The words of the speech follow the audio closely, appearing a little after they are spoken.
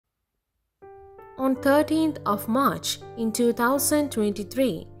On 13th of March in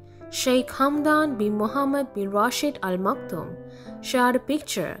 2023, Sheikh Hamdan bin Mohammed bin Rashid Al Maktoum shared a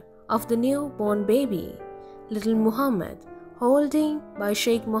picture of the newborn baby, little Muhammad, holding by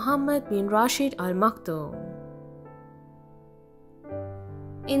Sheikh Mohammed bin Rashid Al Maktoum.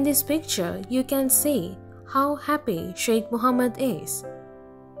 In this picture, you can see how happy Sheikh Mohammed is.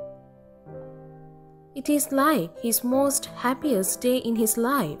 It is like his most happiest day in his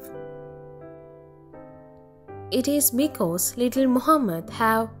life. It is because little Muhammad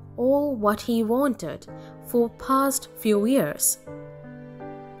have all what he wanted for past few years.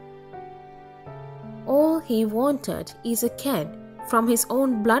 All he wanted is a kid from his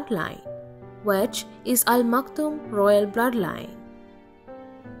own bloodline, which is Al Maktoum royal bloodline.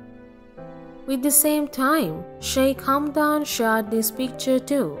 With the same time, Sheikh Hamdan shared this picture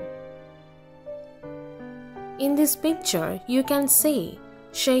too. In this picture, you can see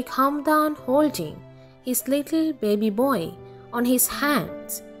Sheikh Hamdan holding his little baby boy on his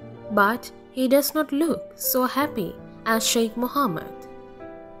hands, but he does not look so happy as Sheikh Mohammed.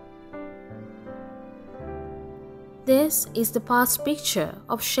 This is the past picture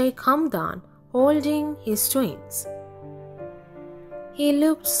of Sheikh Hamdan holding his twins. He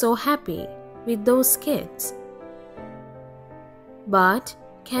looked so happy with those kids. But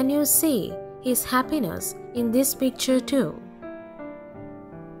can you see his happiness in this picture too?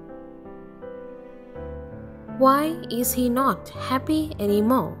 Why is he not happy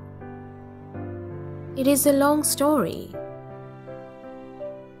anymore? It is a long story.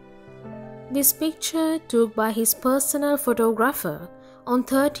 This picture took by his personal photographer on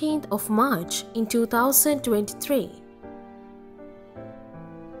 13th of March in 2023.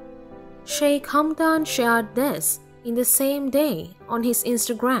 Sheikh Hamdan shared this in the same day on his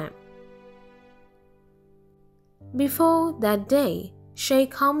Instagram. Before that day,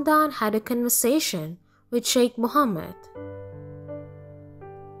 Sheikh Hamdan had a conversation with Sheikh Mohammed.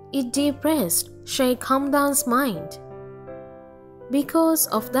 It depressed Sheikh Hamdan's mind. Because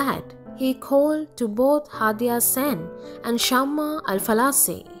of that, he called to both Hadia Sen and Shamma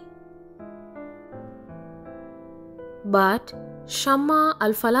Al-Falasi. But Shamma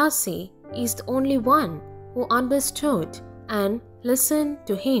Al-Falasi is the only one who understood and listened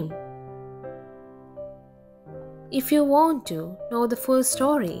to him. If you want to know the full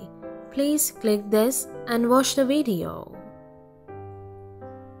story, please click this and watch the video.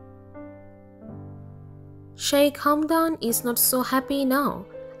 Sheikh Hamdan is not so happy now,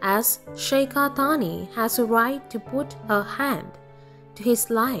 as Sheikha Thani has a right to put her hand to his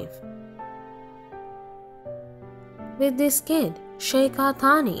life. With this kid, Sheikha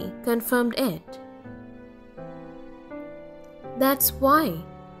Thani confirmed it. That's why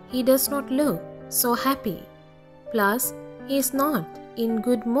he does not look so happy. Plus, he is not in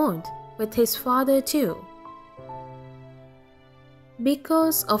good mood with his father too.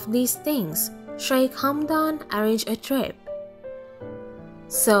 Because of these things, Sheikh Hamdan arranged a trip.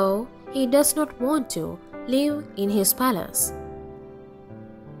 So, he does not want to live in his palace.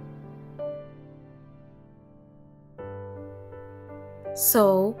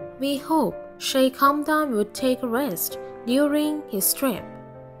 So, we hope Sheikh Hamdan would take a rest during his trip.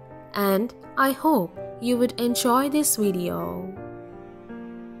 And I hope you would enjoy this video.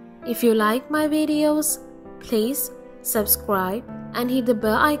 If you like my videos, please subscribe and hit the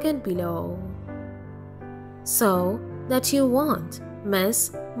bell icon below, so that you won't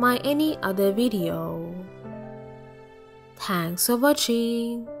miss my any other video. Thanks for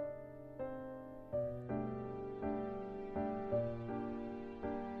watching.